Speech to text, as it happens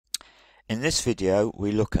In this video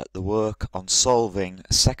we look at the work on solving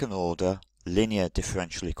second order linear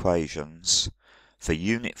differential equations for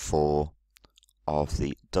Unit 4 of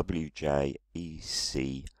the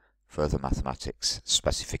WJEC Further Mathematics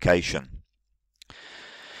specification.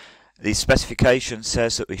 The specification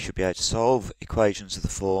says that we should be able to solve equations of the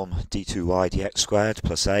form d2y dx squared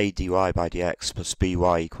plus a dy by dx plus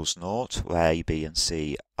by equals 0, where a, b and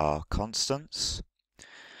c are constants.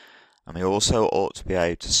 And we also ought to be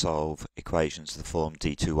able to solve equations of the form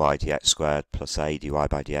d2y dx squared plus a dy by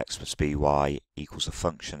dx plus by equals a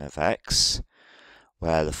function of x,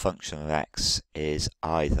 where the function of x is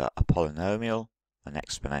either a polynomial, an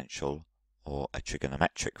exponential, or a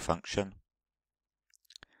trigonometric function,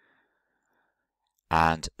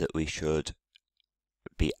 and that we should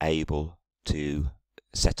be able to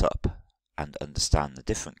set up and understand the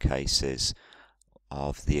different cases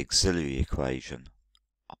of the auxiliary equation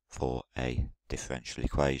for a differential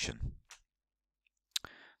equation.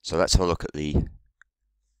 So let's have a look at the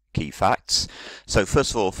key facts. So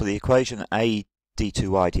first of all, for the equation a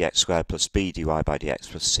d2y dx squared plus b dy by dx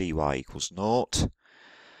plus cy equals 0,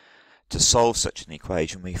 to solve such an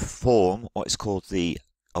equation we form what is called the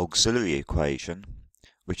auxiliary equation,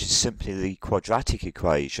 which is simply the quadratic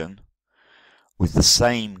equation with the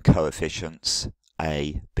same coefficients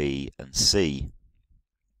a, b and c.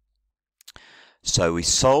 So we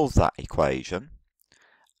solve that equation,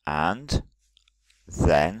 and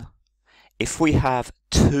then if we have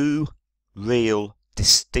two real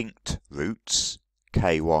distinct roots,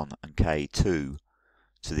 k1 and k2,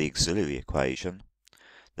 to the auxiliary equation,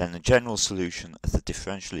 then the general solution of the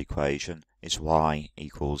differential equation is y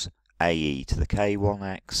equals ae to the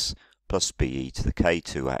k1x plus be to the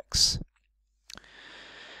k2x.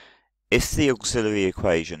 If the auxiliary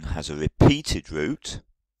equation has a repeated root,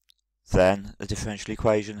 then the differential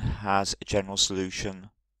equation has a general solution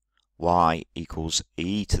y equals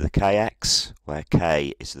e to the kx, where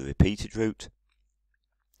k is the repeated root.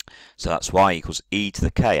 So that's y equals e to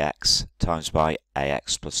the kx times by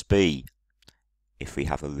ax plus b, if we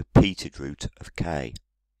have a repeated root of k.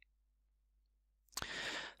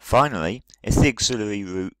 Finally, if the auxiliary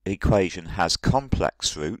root equation has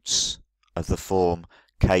complex roots of the form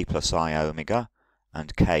k plus I omega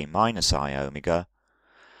and k minus I omega,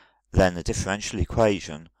 then the differential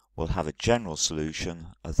equation will have a general solution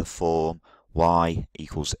of the form y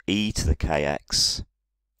equals e to the kx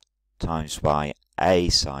times by a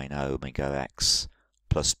sine omega x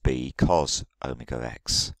plus b cos omega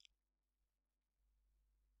x.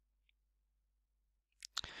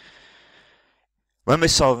 When we're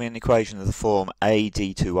solving an equation of the form a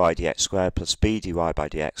d2y dx squared plus b dy by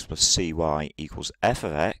dx plus cy equals f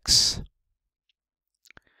of x,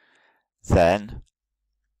 then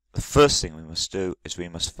the first thing we must do is we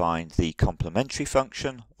must find the complementary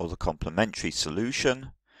function, or the complementary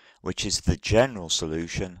solution, which is the general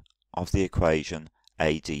solution of the equation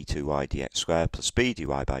a d2y dx squared plus b dy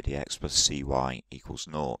by dx plus cy equals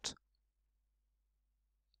 0.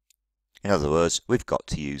 In other words, we've got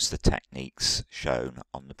to use the techniques shown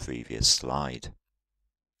on the previous slide.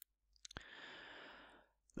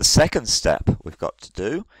 The second step we've got to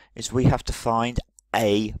do is we have to find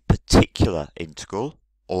a particular integral,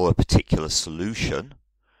 or a particular solution,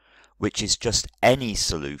 which is just any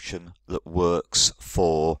solution that works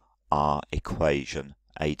for our equation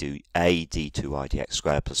a d2y dx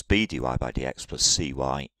squared plus b dy by dx plus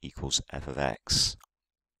cy equals f of x.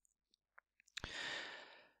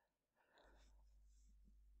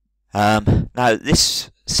 Now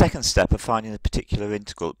this second step of finding the particular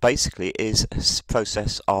integral basically is a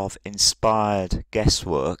process of inspired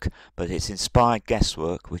guesswork, but it's inspired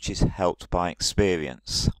guesswork which is helped by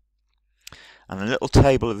experience. And the little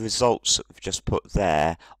table of results that we've just put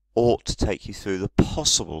there ought to take you through the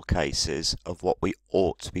possible cases of what we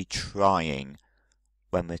ought to be trying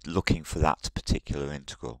when we're looking for that particular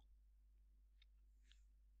integral.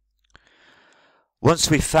 Once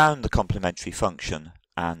we've found the complementary function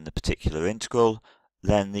and the particular integral,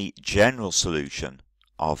 then the general solution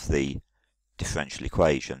of the differential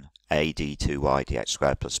equation a d2y dx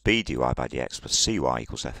squared plus b dy by dx plus cy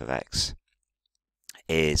equals f of x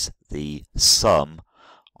is the sum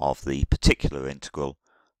of the particular integral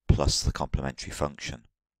plus the complementary function.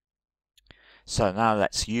 So now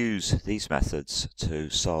let's use these methods to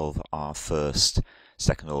solve our first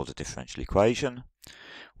second order differential equation,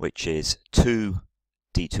 which is 2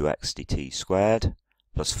 d2x dt squared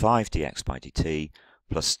plus 5 dx by dt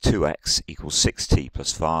plus 2x equals 6t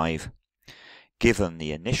plus 5, given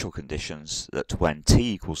the initial conditions that when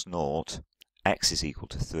t equals 0, x is equal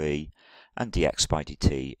to 3 and dx by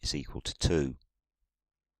dt is equal to 2.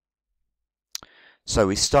 So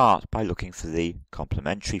we start by looking for the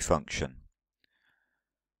complementary function.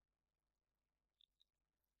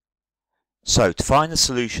 So to find the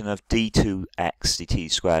solution of d2x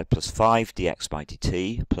dt squared plus 5 dx by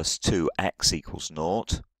dt plus 2x equals 0,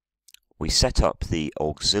 we set up the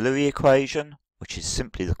auxiliary equation, which is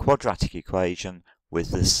simply the quadratic equation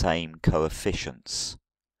with the same coefficients.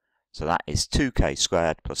 So that is 2k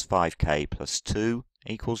squared plus 5k plus 2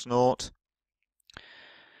 equals 0.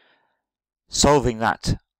 Solving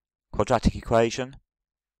that quadratic equation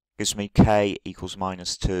gives me k equals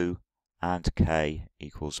minus 2 and k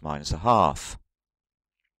equals minus a half,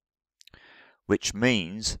 which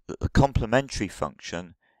means that the complementary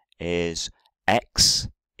function is x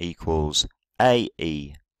equals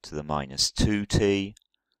ae to the minus 2t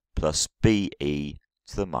plus be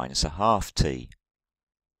to the minus a half t.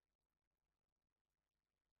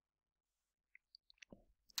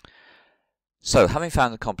 So having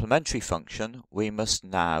found the complementary function, we must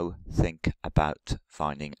now think about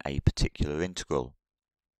finding a particular integral.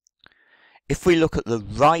 If we look at the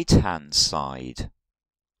right-hand side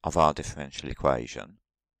of our differential equation,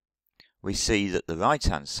 we see that the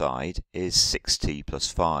right-hand side is 6t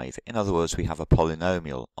plus 5. In other words, we have a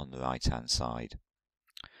polynomial on the right-hand side.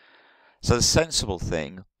 So the sensible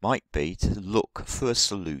thing might be to look for a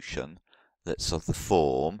solution that's of the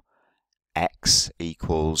form x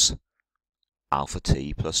equals alpha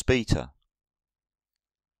t plus beta.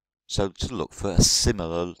 So to look for a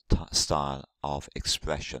similar style of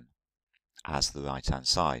expression as the right-hand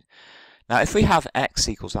side. Now if we have x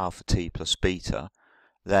equals alpha t plus beta,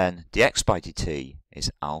 then dx by dt is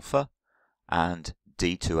alpha and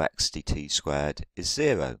d2x dt squared is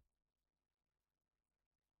 0.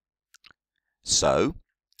 So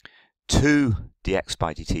 2 dx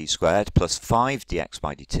by dt squared plus 5 dx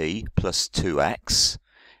by dt plus 2x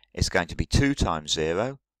is going to be 2 times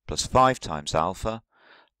 0 plus 5 times alpha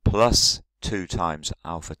plus 2 times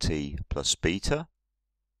alpha t plus beta,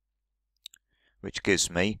 which gives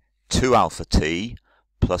me 2 alpha t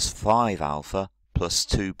plus 5 alpha plus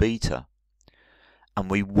 2 beta.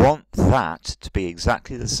 And we want that to be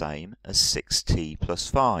exactly the same as 6t plus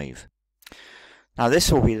 5. Now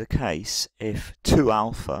this will be the case if 2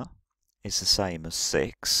 alpha is the same as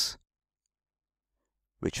 6,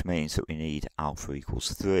 which means that we need alpha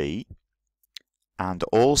equals 3, and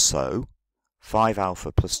also 5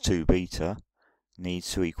 alpha plus 2 beta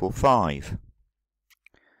needs to equal 5,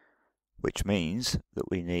 which means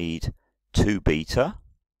that we need 2 beta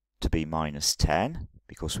to be minus 10,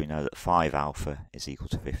 because we know that 5 alpha is equal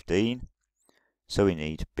to 15, so we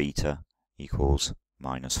need beta equals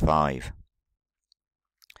minus 5.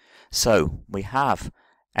 So we have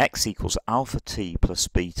x equals alpha t plus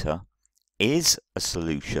beta is a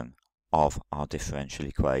solution of our differential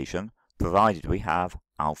equation, provided we have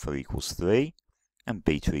alpha equals 3 and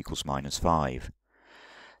beta equals minus 5.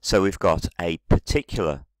 So we've got a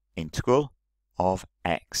particular integral of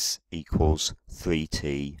x equals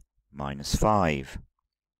 3t minus 5.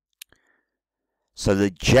 So the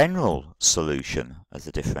general solution of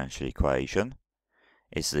the differential equation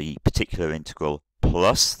is the particular integral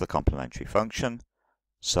plus the complementary function.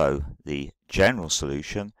 So the general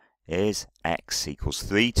solution is x equals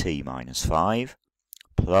 3t minus 5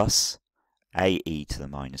 plus ae to the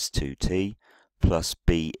minus 2t plus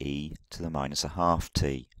be to the minus a half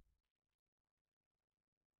t.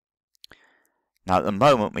 Now at the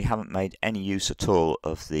moment we haven't made any use at all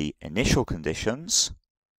of the initial conditions.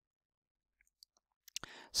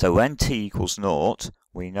 So when t equals 0,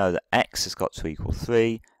 we know that x has got to equal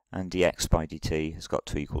 3 and dx by dt has got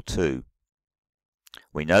to equal 2.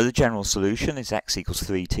 We know the general solution is x equals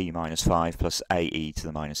 3t minus 5 plus ae to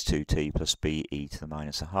the minus 2t plus be to the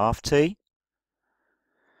minus a half t,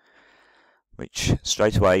 which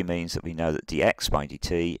straight away means that we know that dx by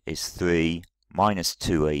dt is 3 minus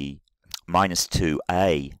 2a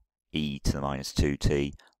e to the minus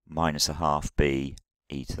 2t minus a half b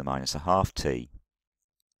e to the minus a half t.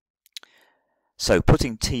 So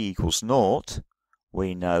putting t equals 0,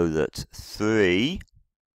 we know that 3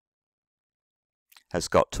 has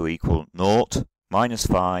got to equal 0 minus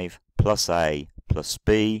 5 plus a plus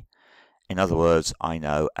b. In other words, I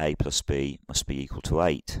know a plus b must be equal to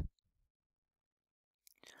 8.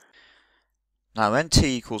 Now when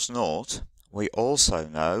t equals 0, we also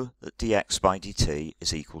know that dx by dt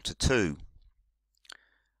is equal to 2.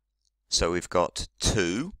 So we've got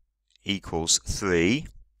 2 equals 3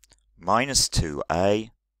 minus 2a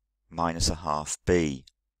minus a half b.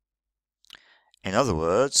 In other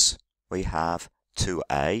words, we have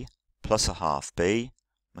 2a plus a half b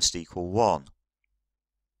must equal 1.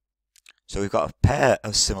 So we've got a pair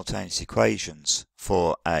of simultaneous equations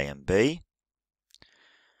for a and b.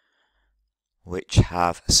 which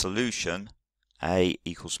have a solution a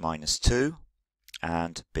equals -2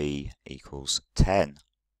 and b equals 10.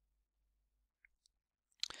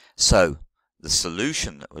 So the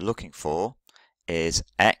solution that we're looking for is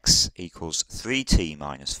x equals 3t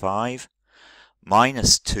minus 5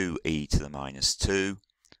 minus 2e to the minus 2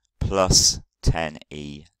 plus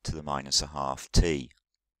 10e to the minus a half t.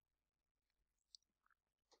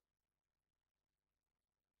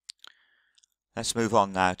 Let's move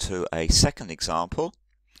on now to a second example.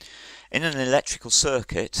 In an electrical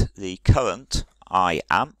circuit, the current I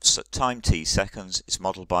amps at time t seconds is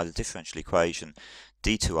modelled by the differential equation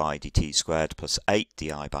d2i dt squared plus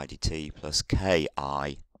 8di by dt plus ki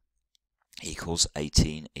equals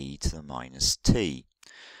 18e to the minus t,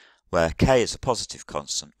 where k is a positive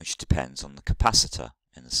constant which depends on the capacitor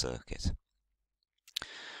in the circuit.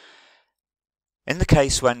 In the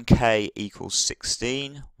case when k equals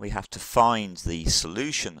 16, we have to find the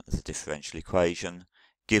solution of the differential equation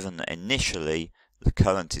given that initially the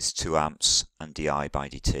current is 2 amps and di by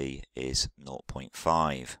dt is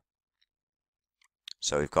 0.5.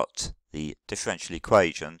 So we've got the differential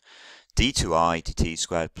equation d2i dt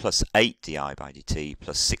squared plus 8di by dt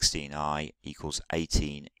plus 16i equals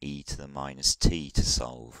 18e to the minus t to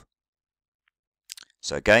solve.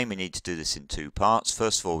 So again, we need to do this in two parts.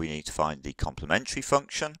 First of all, we need to find the complementary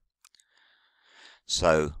function.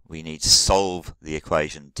 So we need to solve the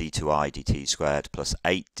equation d2i dt squared plus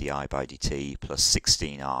 8di by dt plus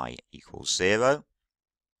 16i equals 0.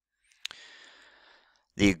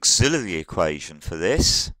 The auxiliary equation for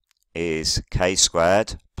this is k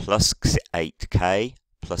squared plus 8k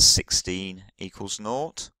plus 16 equals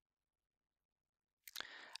 0.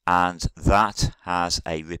 And that has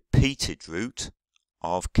a repeated root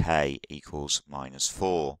of k equals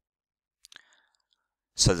 -4.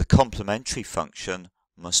 So the complementary function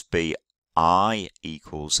must be I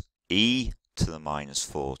equals e to the minus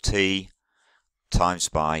 4t times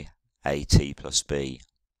by at plus b.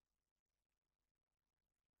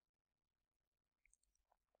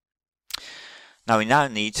 Now we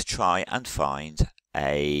need to try and find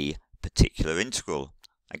a particular integral.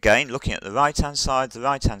 Again, looking at the right hand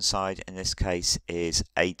side in this case is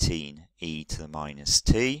 18e to the minus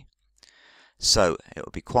t. So it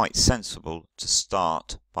would be quite sensible to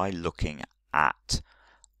start by looking at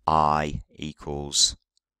I equals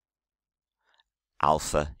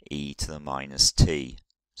alpha e to the minus t.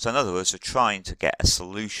 So in other words, we're trying to get a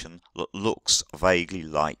solution that looks vaguely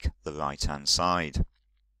like the right hand side.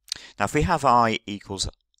 Now if we have I equals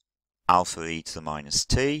alpha e to the minus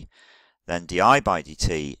t, then di by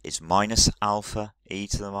dt is minus alpha e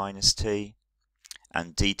to the minus t,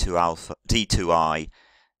 and d2i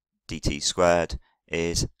dt squared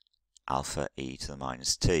is alpha e to the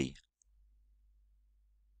minus t.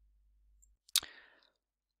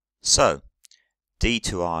 So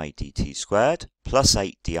d2i dt squared plus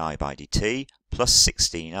 8di by dt plus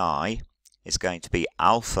 16i is going to be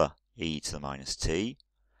alpha e to the minus t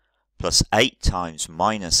plus 8 times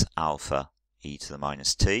minus alpha e to the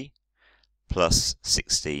minus t plus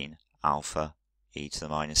 16 alpha e to the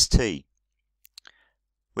minus t,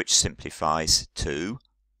 which simplifies to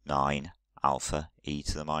 9 alpha e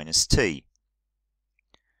to the minus t.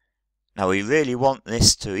 Now we really want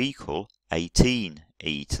this to equal 18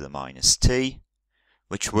 e to the minus t,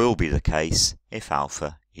 which will be the case if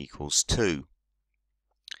alpha equals 2.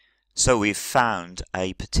 So we've found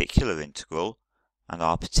a particular integral, and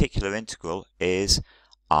our particular integral is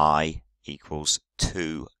I equals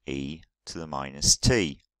 2e to the minus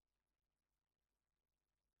t.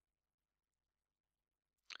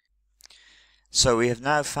 So we have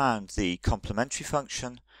now found the complementary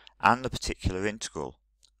function and the particular integral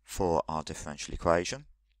for our differential equation.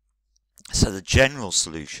 So the general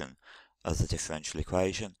solution of the differential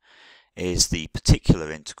equation is the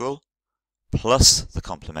particular integral plus the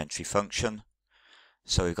complementary function.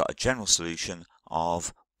 So we've got a general solution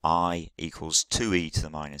of I equals 2e to the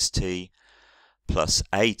minus t plus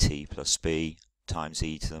at plus b times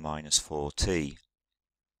e to the minus 4t.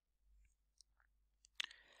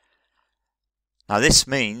 Now this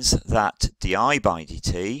means that di by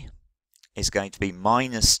dt is going to be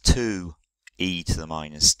minus 2e to the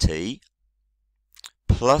minus t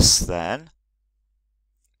plus then,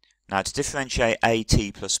 now to differentiate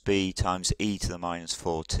at plus b times e to the minus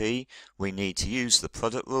 4t, we need to use the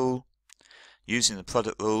product rule. Using the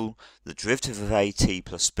product rule, the derivative of at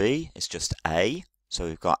plus b is just a, so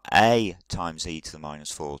we've got a times e to the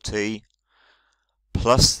minus 4t,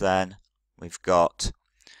 plus then we've got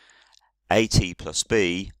at plus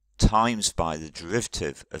b times by the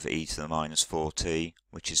derivative of e to the minus 4t,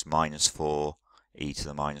 which is minus 4 e to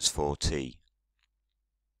the minus 4t.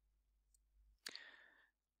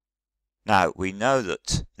 Now we know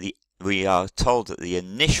that we are told that the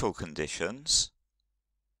initial conditions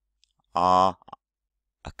are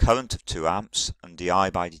a current of 2 amps and di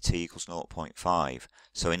by dt equals 0.5.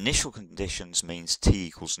 So initial conditions means t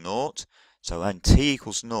equals 0. So when t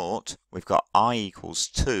equals 0, we've got I equals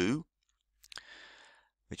 2,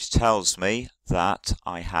 which tells me that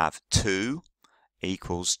I have 2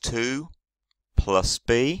 equals 2 plus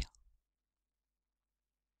b.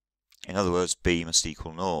 In other words, b must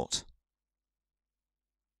equal 0.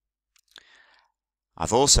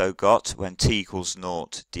 I've also got when t equals 0,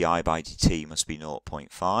 di by dt must be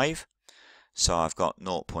 0.5. So I've got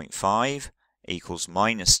 0.5 equals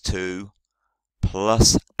minus 2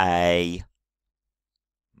 plus a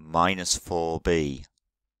minus 4b.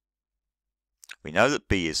 We know that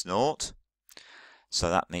b is 0, so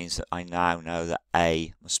that means that I now know that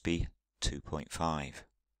a must be 2.5.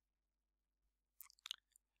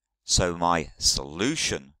 So my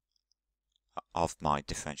solution of my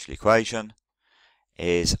differential equation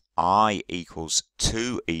is I equals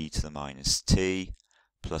 2e to the minus t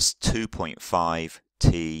plus 2.5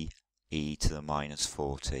 t e to the minus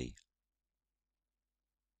 4t.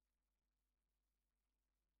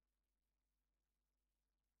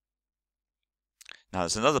 Now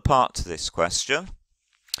there's another part to this question.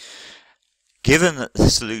 Given that the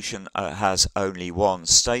solution has only one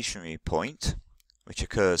stationary point, which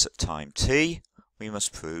occurs at time t, we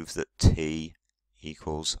must prove that t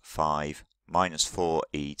equals 5 minus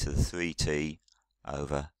 4e to the 3t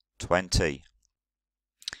over 20.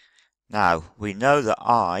 Now, we know that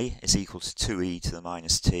I is equal to 2e to the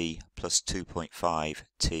minus t plus 2.5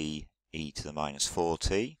 t e to the minus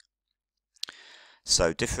 4t.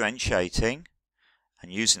 So differentiating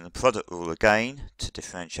and using the product rule again to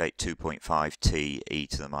differentiate 2.5 t e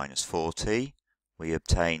to the minus 4t, we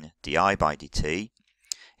obtain di by dt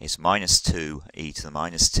is minus 2 e to the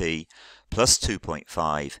minus t plus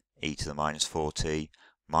 2.5 e to the minus 4t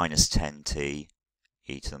minus 10t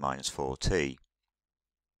e to the minus 4t.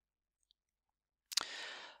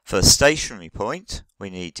 For the stationary point,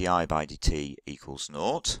 we need di by dt equals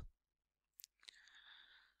 0.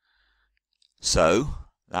 So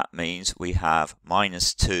that means we have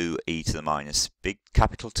minus 2 e to the minus big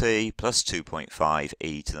capital T plus 2.5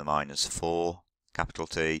 e to the minus 4 capital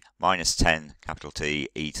T minus 10 capital T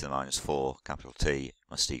e to the minus 4 capital T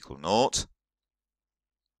must equal 0.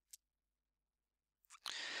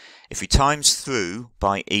 If we times through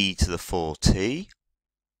by e to the 4t,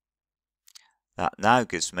 that now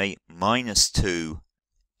gives me minus 2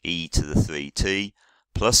 e to the 3t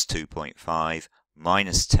plus 2.5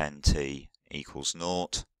 minus 10t equals 0.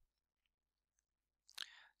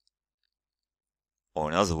 Or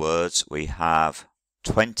in other words, we have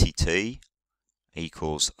 20t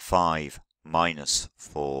equals 5 minus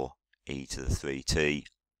 4 e to the 3t.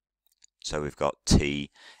 So we've got t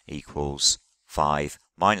equals 5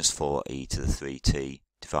 minus 4 e to the 3t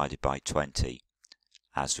divided by 20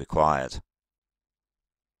 as required.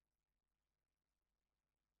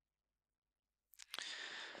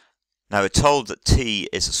 Now we're told that t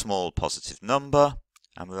is a small positive number,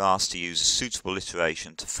 and we're asked to use a suitable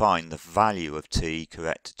iteration to find the value of t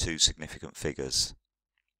correct to two significant figures.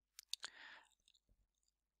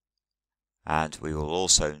 And we will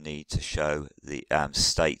also need to show the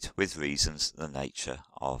state with reasons the nature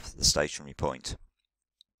of the stationary point.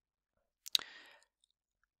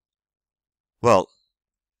 Well,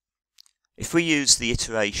 if we use the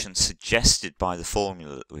iteration suggested by the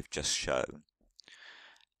formula that we've just shown,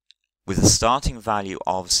 with a starting value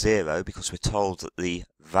of 0, because we're told that the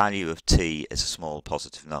value of t is a small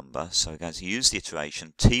positive number, so we're going to use the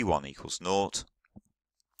iteration t1 equals 0,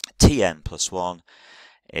 tn plus 1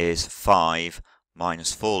 is 5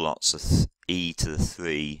 minus 4 lots of e to the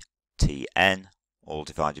 3 tn, all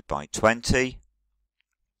divided by 20.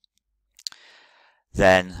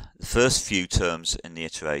 Then the first few terms in the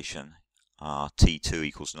iteration are t2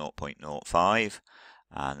 equals 0.05,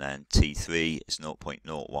 and then t3 is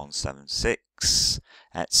 0.0176,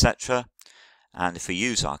 etc. And if we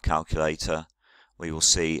use our calculator, we will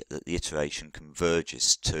see that the iteration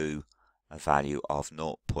converges to a value of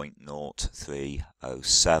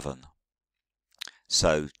 0.0307.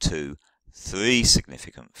 So to three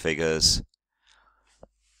significant figures,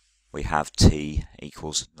 we have t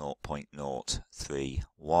equals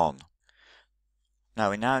 0.031.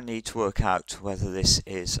 Now we need to work out whether this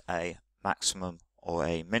is a maximum or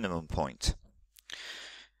a minimum point.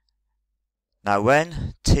 Now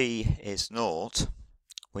when t is 0,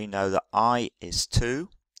 we know that I is 2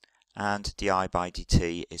 and di by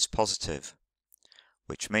dt is positive,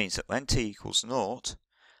 which means that when t equals 0,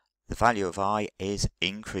 the value of I is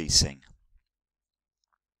increasing.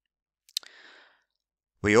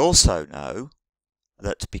 We also know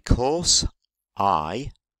that because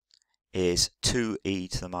I is 2e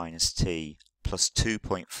to the minus t plus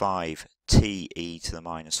 2.5 te to the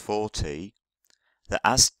minus 4t, that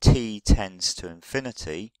as t tends to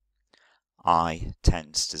infinity, I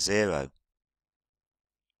tends to 0.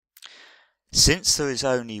 Since there is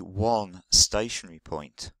only one stationary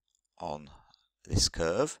point on this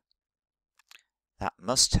curve, that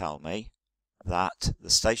must tell me that the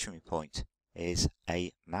stationary point is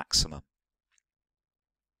a maximum.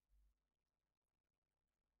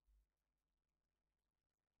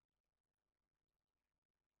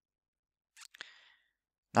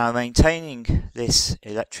 Now, maintaining this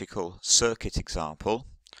electrical circuit example,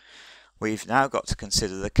 we've now got to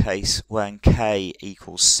consider the case when k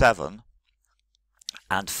equals 7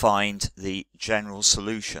 and find the general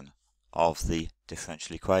solution of the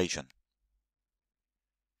differential equation.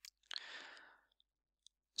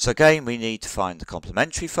 So again, we need to find the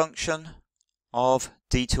complementary function of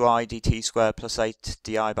d2i dt squared plus 8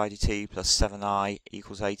 di by dt plus 7i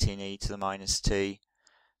equals 18e to the minus t,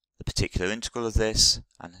 the particular integral of this,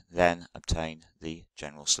 and then obtain the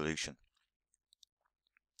general solution.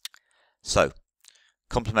 So,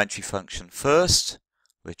 complementary function first.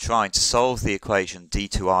 We're trying to solve the equation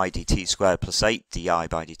d2i dt squared plus 8 di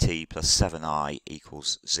by dt plus 7i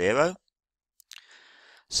equals 0.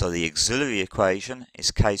 So the auxiliary equation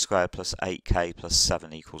is k squared plus 8k plus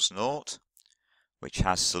 7 equals 0, which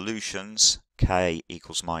has solutions k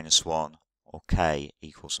equals minus 1 or k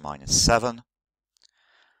equals minus 7.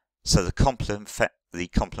 So the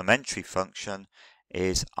complementary function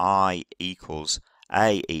is I equals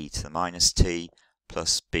ae to the minus t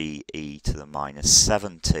plus be to the minus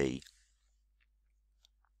 7t.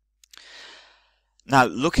 Now,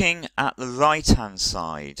 looking at the right-hand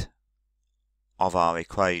side of our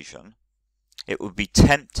equation, it would be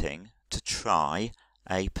tempting to try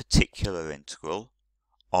a particular integral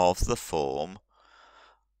of the form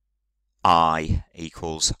I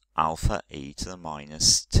equals alpha e to the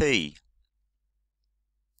minus t.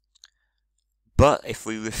 But if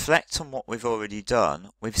we reflect on what we've already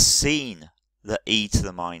done, we've seen that e to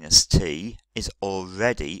the minus t is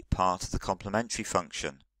already part of the complementary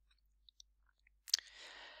function.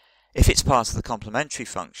 If it's part of the complementary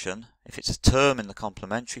function, if it's a term in the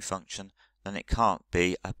complementary function, then it can't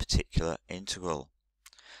be a particular integral.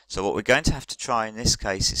 So what we're going to have to try in this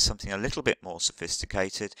case is something a little bit more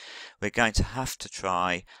sophisticated. We're going to have to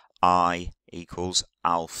try I equals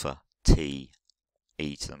alpha t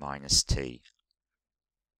e to the minus t.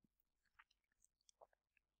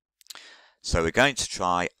 So we're going to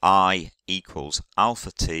try I equals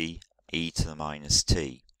alpha t e to the minus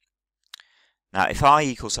t. Now if I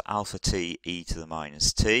equals alpha t e to the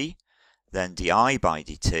minus t, then di by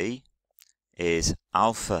dt is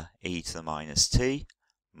alpha e to the minus t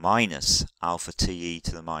minus alpha t e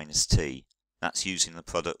to the minus t. That's using the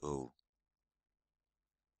product rule.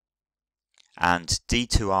 And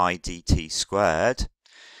d2i dt squared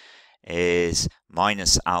is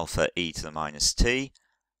minus alpha e to the minus t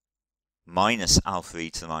minus alpha e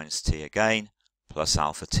to the minus t again plus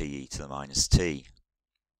alpha t e to the minus t,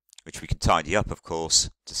 which we can tidy up, of course,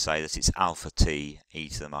 to say that it's alpha t e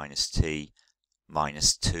to the minus t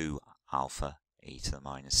minus 2 alpha e to the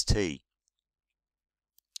minus t.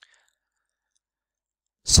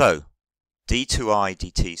 So, d2i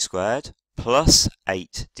dt squared plus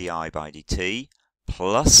 8 di by dt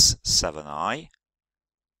plus 7i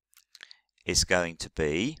is going to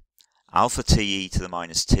be alpha t e to the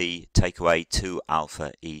minus t, take away 2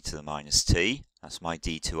 alpha e to the minus t, that's my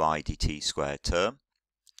d2i dt squared term,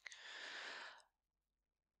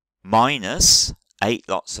 minus 8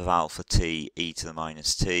 lots of alpha t e to the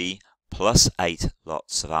minus t plus 8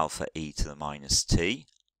 lots of alpha e to the minus t.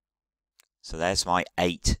 So there's my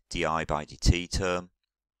 8 di by dt term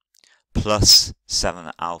plus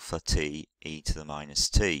 7 alpha t e to the minus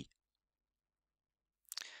t.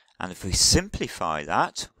 And if we simplify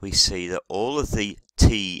that, we see that all of the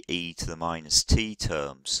t e to the minus t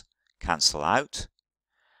terms cancel out,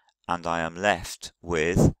 and I am left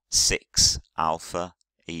with 6 alpha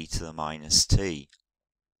e to the minus t.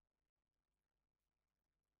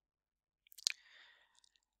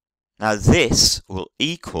 Now this will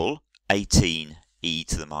equal 18 e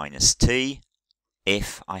to the minus t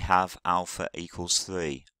if I have alpha equals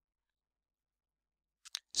 3.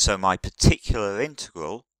 So my particular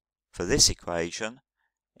integral for this equation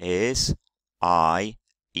is I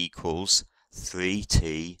equals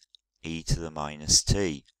 3t e to the minus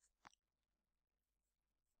t.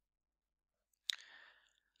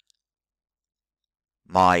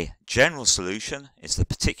 My general solution is the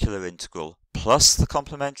particular integral plus the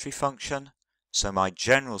complementary function, So my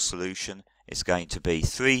general solution is going to be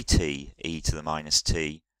 3t e to the minus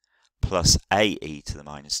t plus a e to the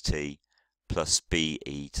minus t plus b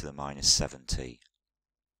e to the minus 7t.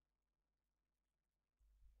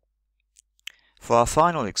 For our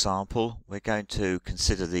final example, we're going to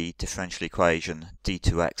consider the differential equation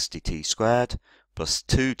d2x dt squared plus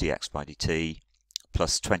 2 dx by dt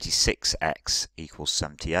plus 26x equals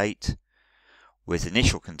 78, with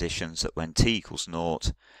initial conditions that when t equals 0,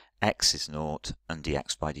 x is 0 and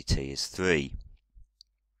dx by dt is 3.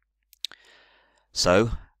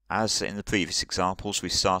 So, as in the previous examples, we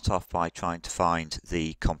start off by trying to find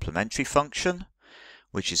the complementary function,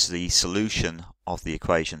 which is the solution of the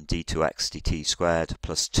equation d2x dt squared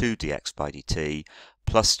plus 2 dx by dt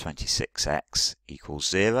plus 26x equals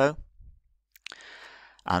 0.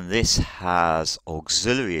 And this has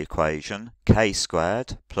auxiliary equation k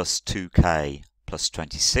squared plus 2k plus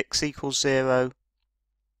 26 equals 0.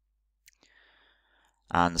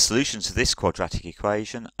 And the solutions of this quadratic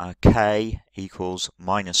equation are k equals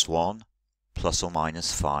minus 1 plus or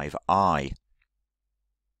minus 5i,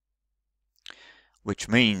 which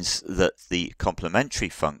means that the complementary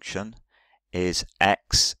function is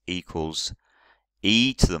x equals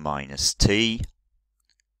e to the minus t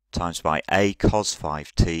times by a cos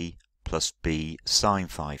 5t plus b sin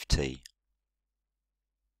 5t.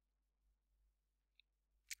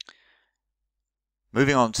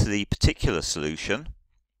 Moving on to the particular solution,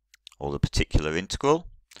 or the particular integral.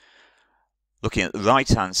 Looking at the right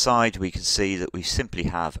hand side, we can see that we simply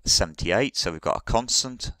have 78, so we've got a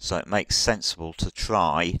constant, so it makes sensible to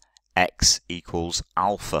try x equals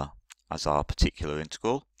alpha as our particular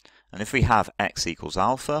integral. And if we have x equals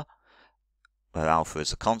alpha, where alpha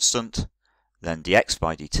is a constant, then dx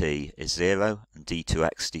by dt is 0 and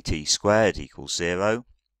d2x dt squared equals 0.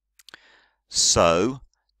 So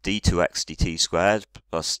d2x dt squared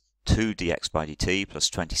plus 2 dx by dt plus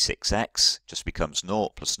 26x just becomes 0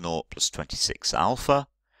 plus 0 plus 26 alpha,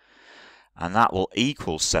 and that will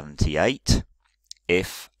equal 78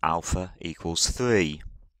 if alpha equals 3.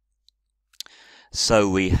 So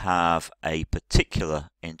we have a particular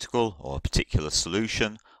integral, or a particular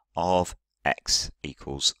solution, of x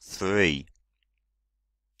equals 3.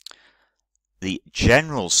 The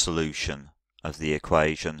general solution of the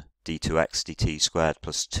equation d2x dt squared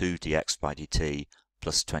plus 2 dx by dt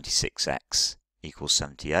plus 26x equals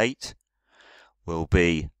 78 will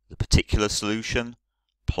be the particular solution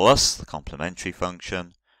plus the complementary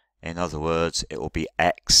function. In other words, it will be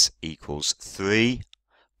x equals 3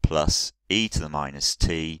 plus e to the minus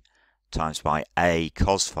t times by a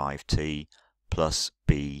cos 5t plus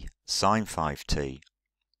b sin 5t.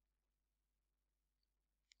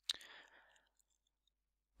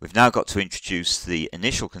 We've now got to introduce the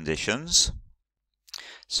initial conditions.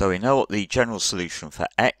 So we know what the general solution for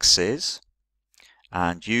x is,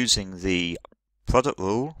 and using the product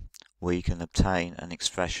rule we can obtain an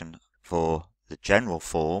expression for the general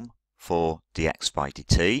form for dx by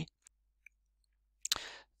dt.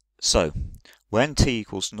 So when t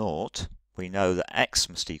equals 0, we know that x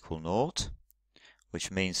must equal 0,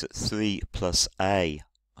 which means that 3 plus a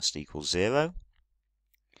must equal 0.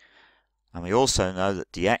 And we also know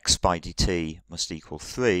that dx by dt must equal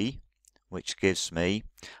 3, which gives me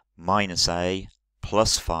minus a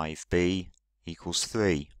plus 5b equals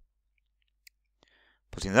 3.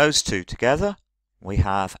 Putting those two together, we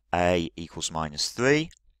have a equals minus 3,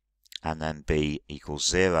 and then b equals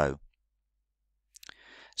 0.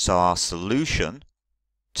 So our solution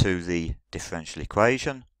to the differential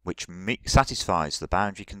equation, which satisfies the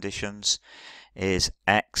boundary conditions, is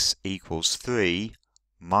x equals 3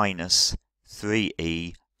 minus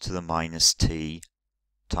 3e to the minus t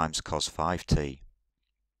times cos 5t.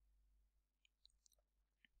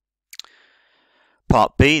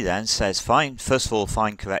 Part B then says, first of all,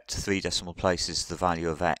 find correct 3 decimal places the value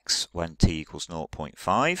of x when t equals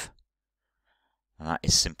 0.5. And that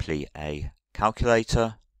is simply a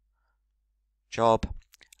calculator job,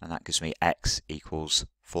 and that gives me x equals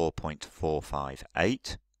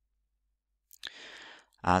 4.458.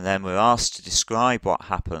 And then we're asked to describe what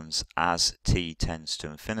happens as t tends to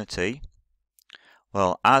infinity.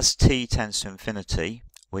 Well, as t tends to infinity,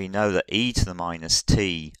 we know that e to the minus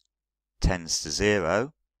t tends to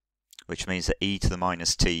 0, which means that e to the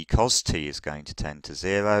minus t cos t is going to tend to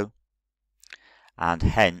 0, and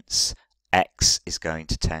hence x is going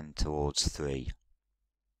to tend towards 3.